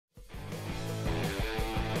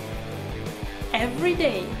every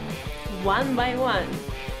day, one by one,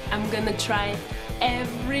 I'm gonna try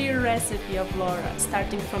every recipe of Laura,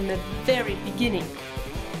 starting from the very beginning.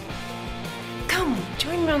 Come,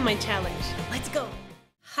 join me on my challenge. Let's go!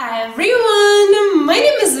 Hi everyone! My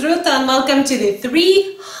name is Ruta and welcome to the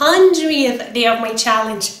 300th day of my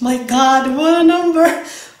challenge. My god, what a number!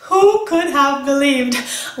 Who could have believed?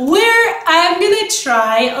 Where I'm gonna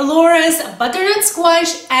try Laura's butternut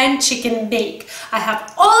squash and chicken bake. I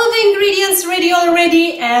have all the ingredients ready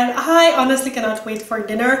already and I honestly cannot wait for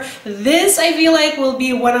dinner. This I feel like will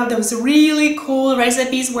be one of those really cool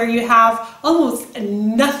recipes where you have almost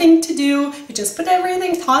nothing to do. You just put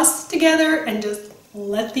everything tossed together and just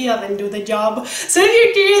let the oven do the job. So if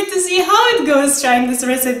you're curious to see how it goes trying this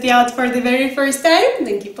recipe out for the very first time,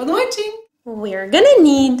 then keep on watching. We're gonna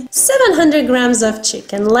need 700 grams of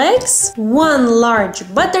chicken legs, 1 large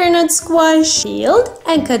butternut squash, peeled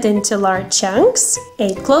and cut into large chunks,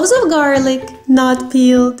 8 cloves of garlic, not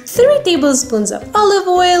peeled, 3 tablespoons of olive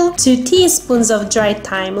oil, 2 teaspoons of dried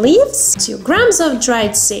thyme leaves, 2 grams of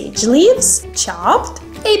dried sage leaves, chopped,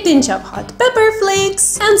 a pinch of hot pepper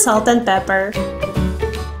flakes, and salt and pepper.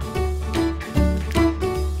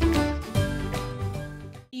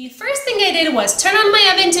 I did was turn on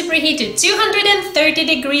my oven to preheat to 230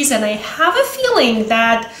 degrees, and I have a feeling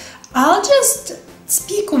that I'll just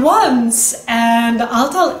speak once and I'll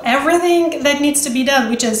tell everything that needs to be done,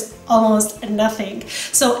 which is almost nothing.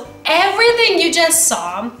 So everything you just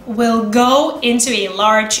saw will go into a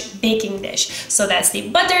large baking dish. So that's the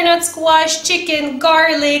butternut squash, chicken,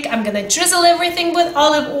 garlic. I'm gonna drizzle everything with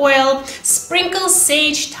olive oil, sprinkle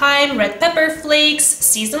sage, thyme, red pepper flakes,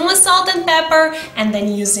 season with salt and pepper, and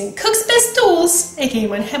then using cook's best tools, aka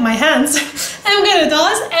my hands, I'm gonna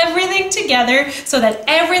toss everything together so that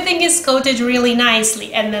everything is coated really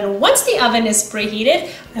nicely. And then once the oven is preheated,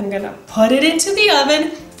 I'm gonna put it into the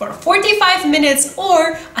oven for 45 minutes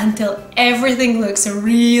or until everything looks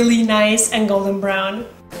really nice and golden brown.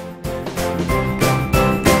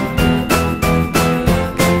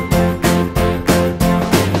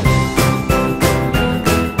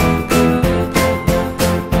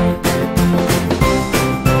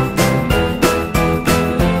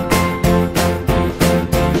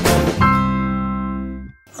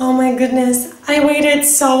 Oh my goodness, I waited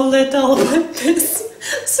so little, but this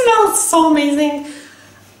smells so amazing.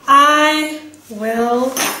 I will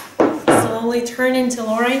slowly turn into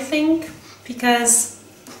Laura, I think, because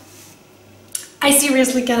I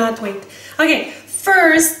seriously cannot wait. Okay,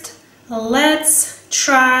 first let's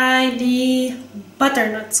try the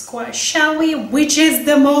butternut squash, shall we? Which is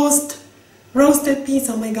the most roasted piece,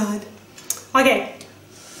 oh my god. Okay,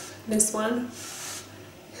 this one.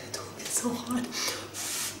 Don't get so hot.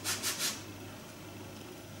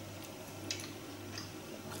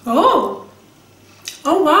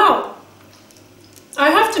 Oh wow! I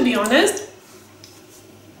have to be honest,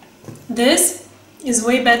 this is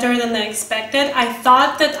way better than I expected. I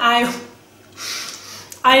thought that I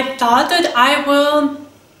will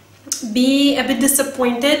be a bit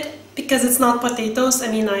disappointed because it's not potatoes.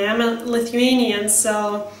 I mean, I am a Lithuanian,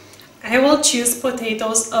 so I will choose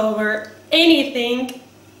potatoes over anything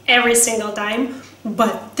every single time.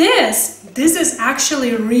 But this is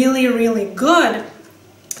actually really good.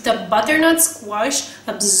 The butternut squash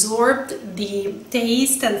absorbed the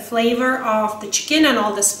taste and flavor of the chicken and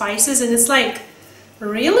all the spices, and it's like,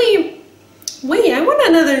 really? Wait, I want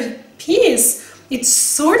another piece. It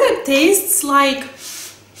sort of tastes like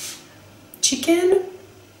chicken.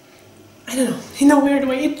 I don't know, in a weird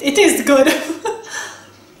way. It tastes good.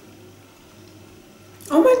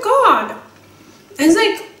 Oh my god. It's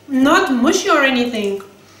like not mushy or anything.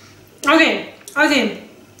 Okay.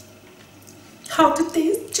 How to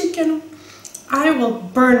taste chicken. I will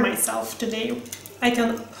burn myself today. I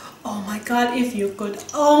can, oh my god, if you could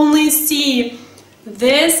only see.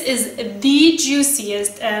 This is the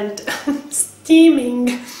juiciest and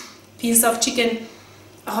steaming piece of chicken.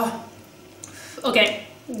 Oh, okay,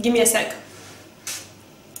 give me a sec.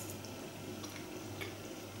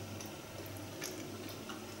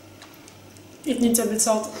 It needs a bit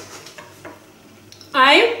salt.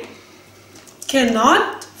 I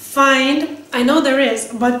cannot find, I know there is,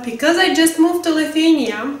 but because I just moved to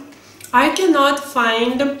Lithuania, I cannot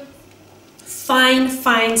find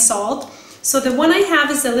fine salt. So the one I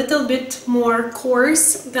have is a little bit more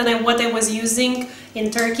coarse than what I was using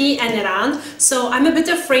in Turkey and Iran. So I'm a bit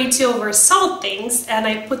afraid to oversalt things and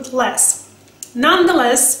I put less.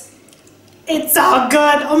 Nonetheless, it's so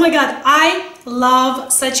good. Oh my god, I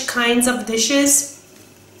love such kinds of dishes.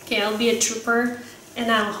 Okay, I'll be a trooper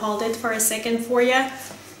and I'll hold it for a second for you.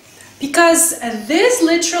 Because this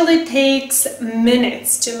literally takes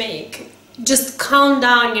minutes to make. just count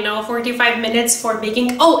down, you know, 45 minutes for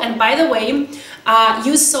baking. Oh, and by the way,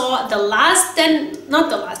 you saw the last 10, not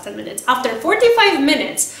the last 10 minutes, after 45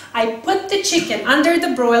 minutes, I put the chicken under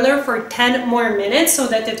the broiler for 10 more minutes so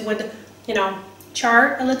that it would, you know,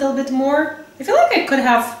 char a little bit more. I feel like I could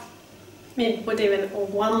have maybe put even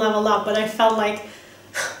one level up, but I felt like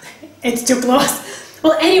it's too close.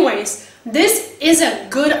 Well, anyways, this is a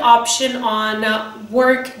good option on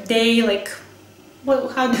work day, like,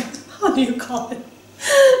 what, how do you call it?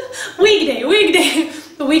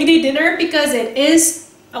 Weekday dinner, because it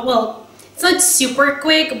is, well, it's not super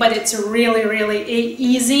quick, but it's really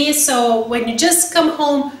easy. So when you just come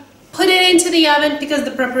home, put it into the oven because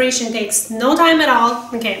the preparation takes no time at all.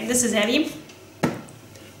 Okay, this is heavy.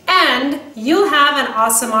 And you'll have an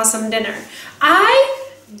awesome dinner. I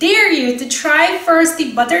dare you to try first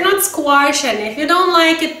the butternut squash, and if you don't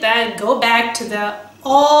like it, then go back to the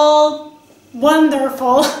all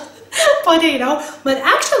wonderful potato. But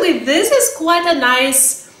actually this is quite a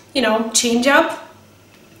nice, you know, change up.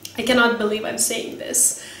 I cannot believe I'm saying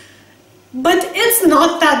this, but it's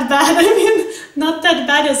not that bad. I mean, not that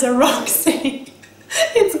bad is a wrong saying.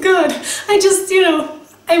 It's good. I just, you know,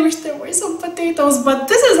 I wish there were some potatoes, but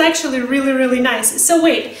this is actually really nice. So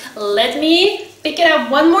wait, let me pick it up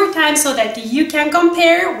one more time so that you can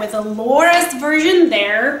compare with Laura's version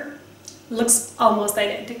there. Looks almost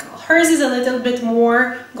identical. Hers is a little bit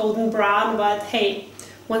more golden brown, but hey,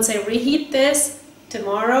 once I reheat this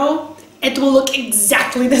tomorrow, it will look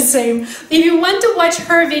exactly the same. If you want to watch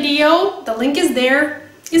her video, the link is there.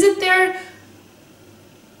 Is it there?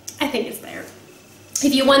 I think it's there.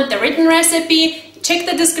 If you want the written recipe, check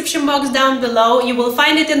the description box down below. You will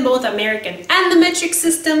find it in both American and the metric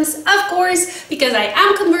systems, of course, because I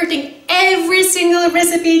am converting every single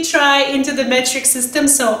recipe I try into the metric system,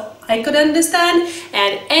 so I could understand,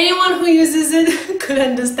 and anyone who uses it could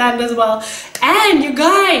understand as well. And you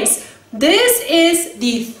guys, this is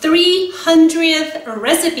the 300th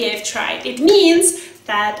recipe I've tried. It means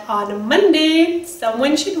that on Monday,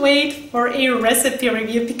 someone should wait for a recipe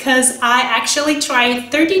review, because I actually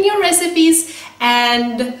tried 30 new recipes,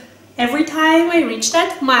 and every time I reach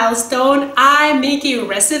that milestone, I make a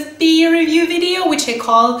recipe review video, which I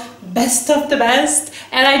call Best of the Best,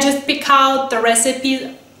 and I just pick out the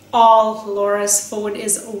recipes. All Laura's food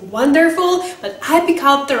is wonderful, but I pick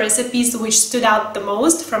out the recipes which stood out the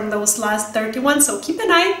most from those last 31, so keep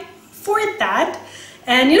an eye for that.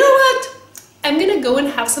 And you know what? I'm gonna go and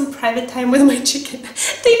have some private time with my chicken.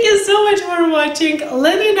 Thank you so much for watching.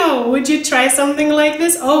 Let me know, would you try something like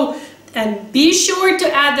this? Oh, and be sure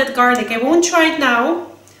to add that garlic. I won't try it now,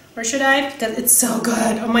 or should I? Because it's so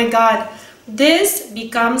good. Oh my god, this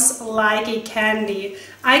becomes like a candy.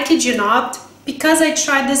 I kid you not. Because I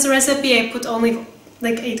tried this recipe, I put only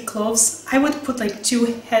like 8 cloves. I would put like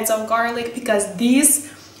 2 heads of garlic, because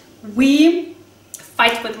these we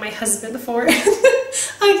fight with my husband for.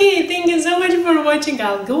 Okay, thank you so much for watching.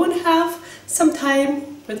 I'll go and have some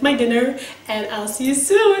time with my dinner, and I'll see you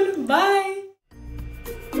soon. Bye!